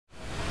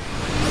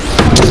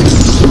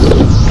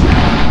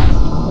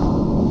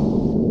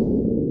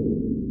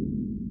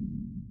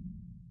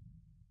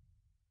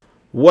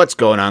What's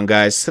going on,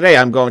 guys? Today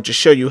I'm going to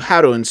show you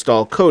how to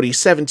install Kodi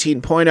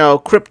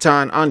 17.0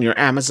 Krypton on your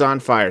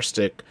Amazon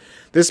Firestick.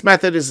 This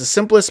method is the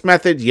simplest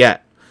method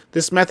yet.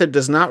 This method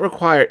does not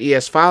require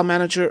ES File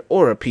Manager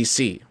or a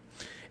PC.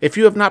 If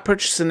you have not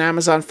purchased an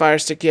Amazon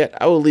Firestick yet,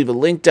 I will leave a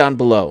link down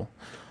below.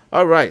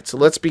 Alright, so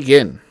let's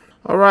begin.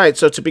 Alright,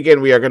 so to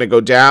begin we are going to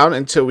go down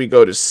until we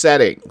go to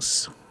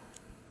Settings.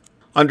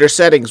 Under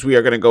Settings we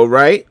are going to go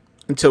right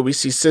until we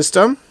see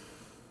System.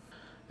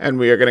 And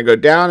we are going to go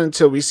down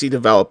until we see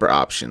Developer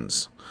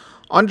Options.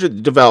 Under the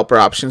Developer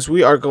Options,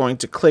 we are going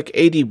to click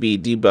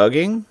ADB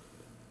Debugging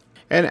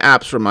and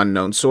Apps from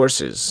Unknown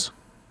Sources.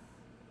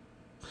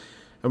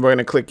 And we're going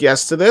to click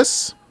Yes to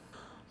this.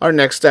 Our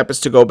next step is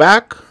to go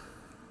back.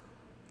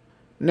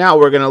 Now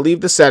we're going to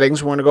leave the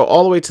settings. We're going to go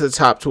all the way to the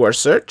top to our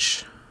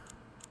search.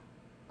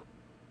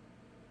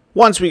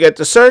 Once we get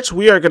to search,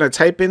 we are going to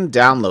type in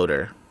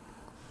Downloader.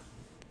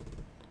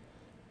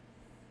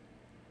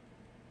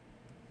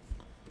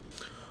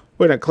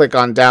 We're going to click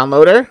on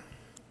Downloader,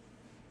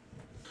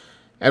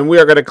 and we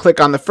are going to click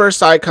on the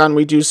first icon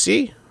we do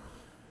see,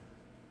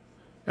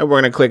 and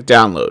we're going to click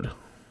Download.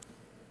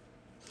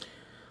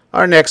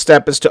 Our next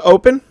step is to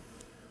open.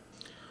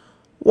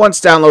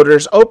 Once Downloader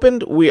is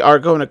opened, we are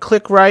going to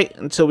click right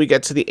until we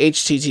get to the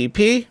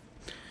HTTP,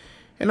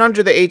 and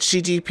under the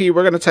HTTP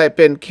we're going to type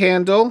in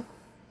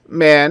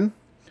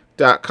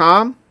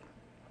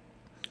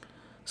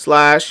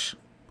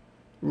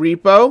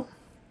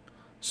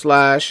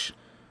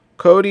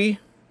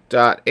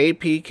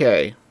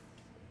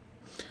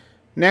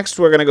Next,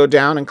 we're going to go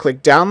down and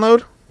click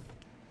Download.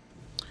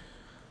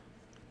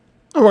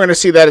 And we're going to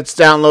see that it's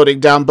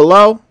downloading down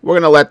below. We're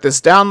going to let this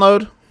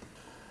download.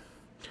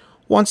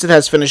 Once it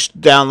has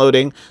finished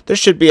downloading, there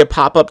should be a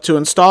pop-up to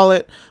install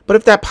it. But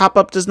if that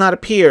pop-up does not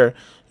appear,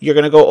 you're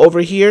going to go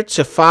over here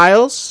to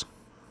Files.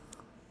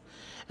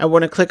 And we're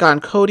going to click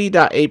on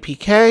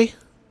Kodi.apk. And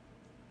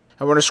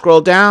we're going to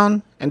scroll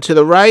down and to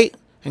the right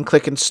and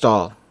click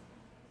Install.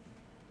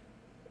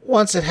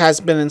 Once it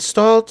has been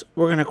installed,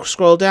 we're going to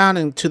scroll down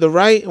and to the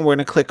right, and we're going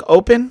to click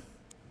Open.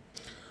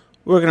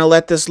 We're going to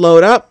let this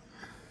load up.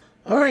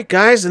 Alright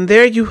guys, and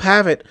there you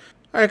have it.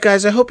 Alright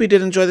guys, I hope you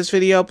did enjoy this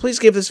video. Please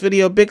give this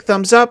video a big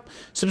thumbs up,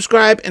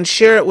 subscribe, and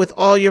share it with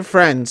all your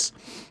friends.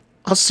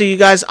 I'll see you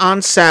guys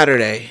on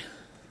Saturday.